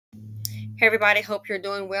Hey everybody, hope you're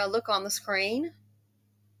doing well. Look on the screen.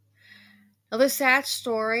 Another sad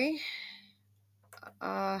story.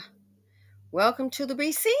 Welcome to the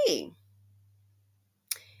BC.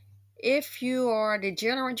 If you are a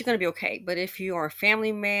degenerate, you're going to be okay. But if you are a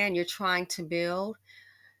family man, you're trying to build,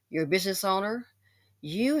 you're a business owner,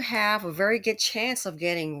 you have a very good chance of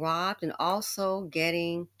getting robbed and also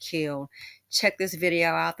getting killed. Check this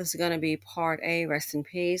video out. This is going to be part A, rest in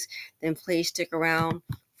peace. Then please stick around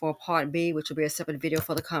for part B, which will be a separate video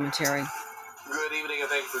for the commentary. Good evening and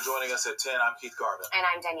thank you for joining us at 10. I'm Keith Garvin. And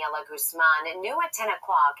I'm Daniela Guzman. New at 10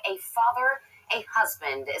 o'clock, a father, a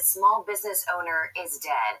husband, a small business owner is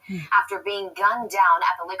dead after being gunned down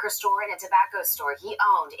at the liquor store and a tobacco store he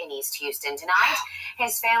owned in East Houston. Tonight,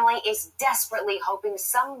 his family is desperately hoping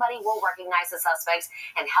somebody will recognize the suspects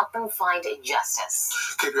and help them find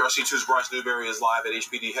justice. KPRC2's Bryce Newberry is live at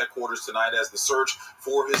HPD headquarters tonight as the search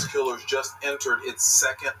for his killers just entered its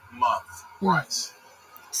second month. Bryce.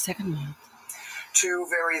 Second month. 2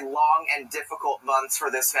 very long and difficult months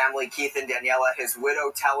for this family. Keith and Daniela, his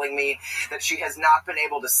widow, telling me that she has not been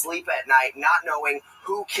able to sleep at night, not knowing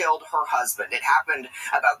who killed her husband. It happened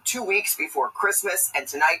about 2 weeks before Christmas, and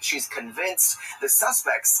tonight she's convinced the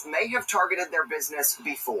suspects may have targeted their business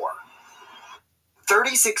before.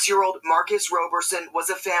 36-year-old Marcus Roberson was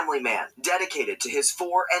a family man, dedicated to his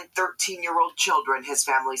 4 and 13-year-old children, his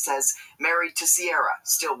family says, married to Sierra,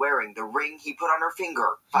 still wearing the ring he put on her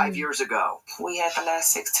finger 5 years ago. We had the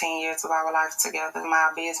last 16 years of our life together.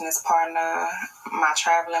 My business partner, my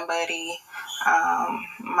traveling buddy,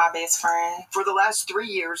 my best friend. For the last 3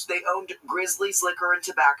 years, they owned Grizzly's Liquor and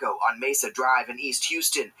Tobacco on Mesa Drive in East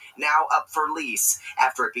Houston, now up for lease,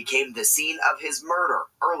 after it became the scene of his murder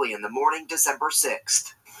early in the morning, December 6th.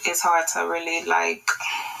 It's hard to really,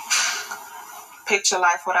 picture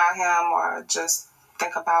life without him or just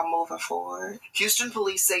think about moving forward. Houston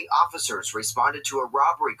police say officers responded to a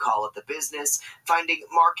robbery call at the business, finding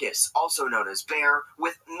Marcus, also known as Bear,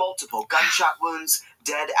 with multiple gunshot wounds,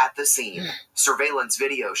 dead at the scene. Surveillance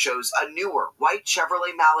video shows a newer white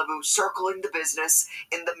Chevrolet Malibu circling the business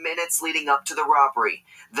in the minutes leading up to the robbery.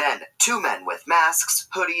 Then, 2 men with masks,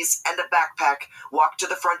 hoodies, and a backpack walk to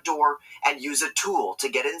the front door and use a tool to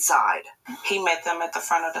get inside. He met them at the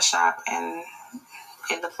front of the shop, and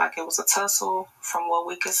it looked like it was a tussle from what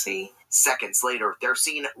we could see. Seconds later, they're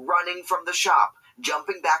seen running from the shop,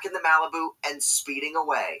 jumping back in the Malibu, and speeding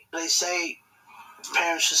away. They say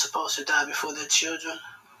parents are supposed to die before their children,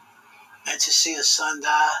 and to see a son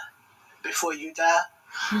die before you die,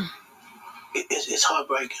 it's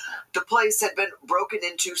heartbreaking. The place had been broken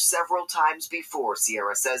into several times before,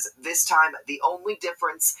 Sierra says. This time, the only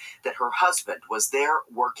difference that her husband was there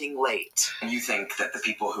working late. You think that the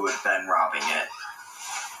people who have been robbing it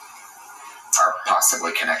are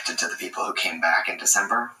possibly connected to the people who came back in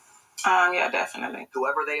December? Yeah, definitely.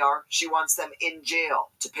 Whoever they are, she wants them in jail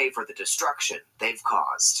to pay for the destruction they've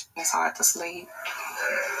caused. It's hard to sleep,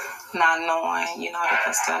 not knowing, that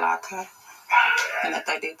they're still out there and that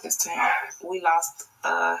they did this to him. We lost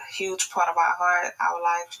a huge part of our heart, our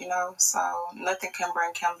life, so nothing can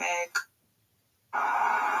bring him back.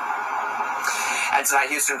 And tonight,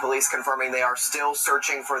 Houston police confirming they are still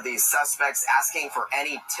searching for these suspects, asking for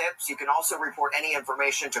any tips. You can also report any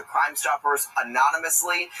information to Crime Stoppers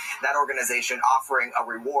anonymously. That organization offering a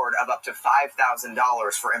reward of up to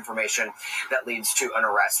 $5,000 for information that leads to an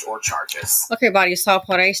arrest or charges. Okay, everybody, you saw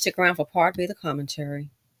part A. Stick around for part B, the commentary.